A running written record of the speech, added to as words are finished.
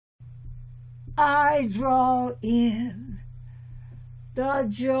I draw in the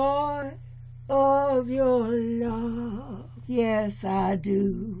joy of your love. Yes, I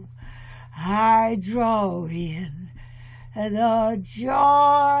do. I draw in the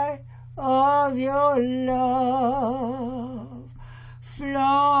joy of your love, flowing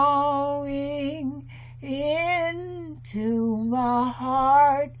into my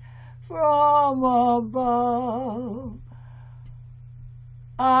heart from above.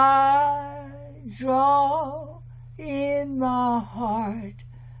 I draw in my heart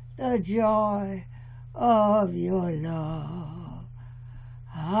the joy of your love.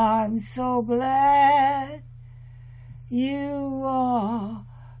 I'm so glad you are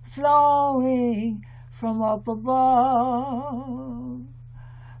flowing from up above.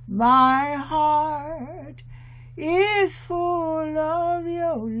 My heart is full of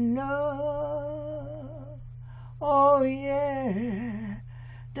your love. Oh yeah,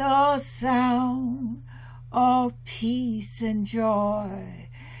 the sound of peace and joy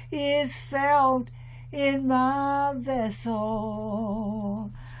is felt in my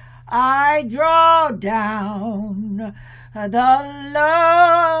vessel. I draw down the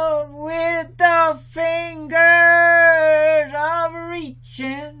love with the fingers of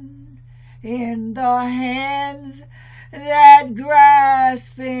reaching in the hands that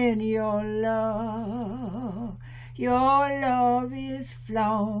grasp in your love. Your love is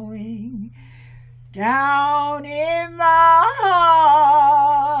flowing down in my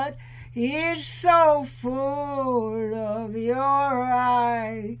heart. It's so full of your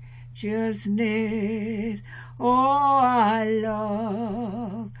righteousness. Oh, I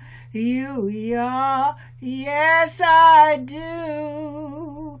love you, yeah, yes I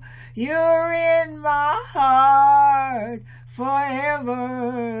do. You're in my heart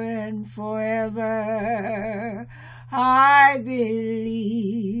forever and forever. I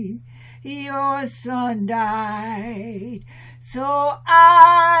believe your son died so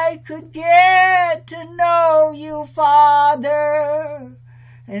I could get to know you, Father,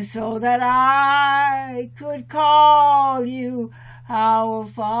 and so that I could call you our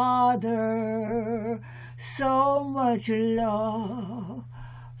Father. So much love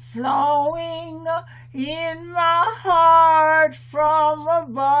flowing in my heart from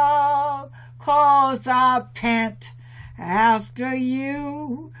above, 'cause I pant after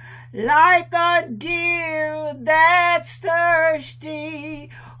you like a deer that's thirsty.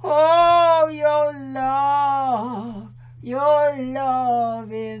 Oh, your love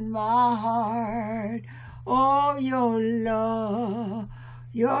in my heart. Oh, your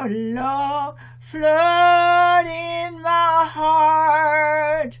love flood in my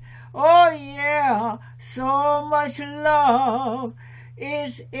heart. Oh yeah, so much love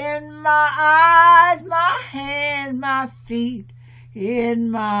is in my eyes, my hand, my feet, in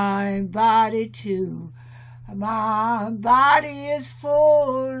my body too. My body is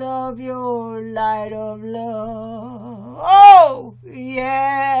full of your light of love. Oh,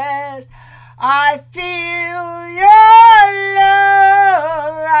 yes, I feel your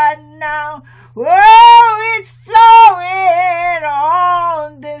love right now. Oh, it's flowing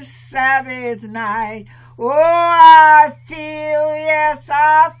on this Sabbath night. Oh, I feel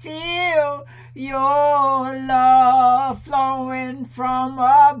your love flowing from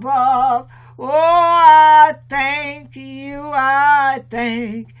above. Oh, I thank you,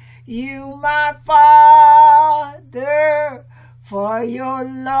 my Father, for your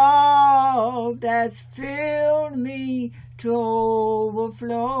love that's filled me to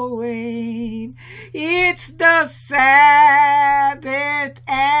overflowing. It's the Sabbath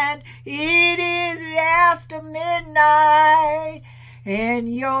and it is after midnight,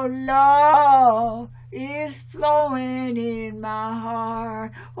 and your love is flowing in my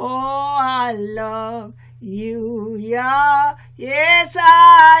heart. Oh, I love you, yeah, yes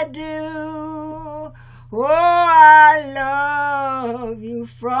I do. Oh, I love you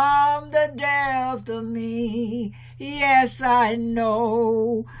from the depth of me. Yes, I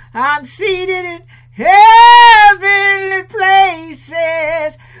know I'm seated in heavenly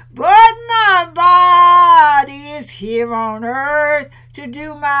places, but my body is here on earth to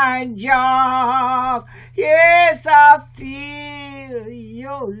do my job. Yes, I feel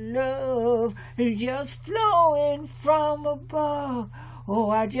your love just flowing from above.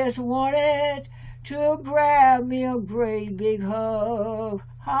 Oh, I just wanted to grab me a great big hug.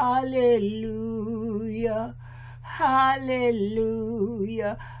 Hallelujah,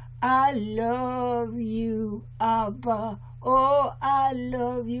 hallelujah. I love you, Abba. Oh, I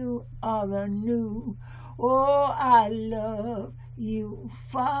love you, Abba new. Oh, I love you,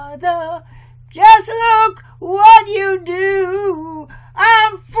 Father. Just look what you do.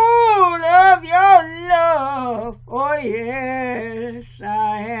 I'm full of your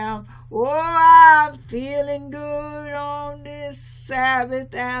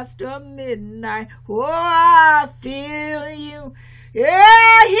Sabbath after midnight. Oh, I feel you. Yeah,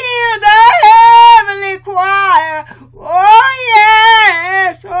 I hear the heavenly choir. Oh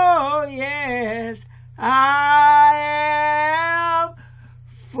yes, I am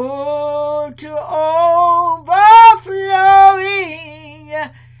full to overflowing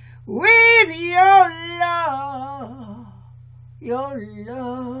with your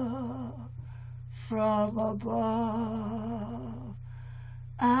love from above.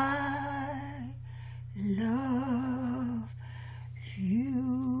 I love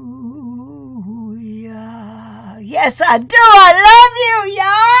you, yeah. Yes, I do. I love you,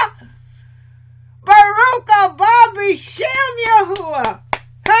 yeah. Baruch haba b'shem Yahuwah.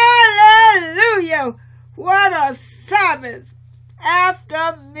 Hallelujah. What a Sabbath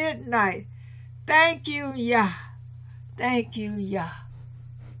after midnight. Thank you, Yah. Thank you, Yah.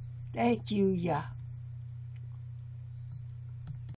 Thank you, Yah.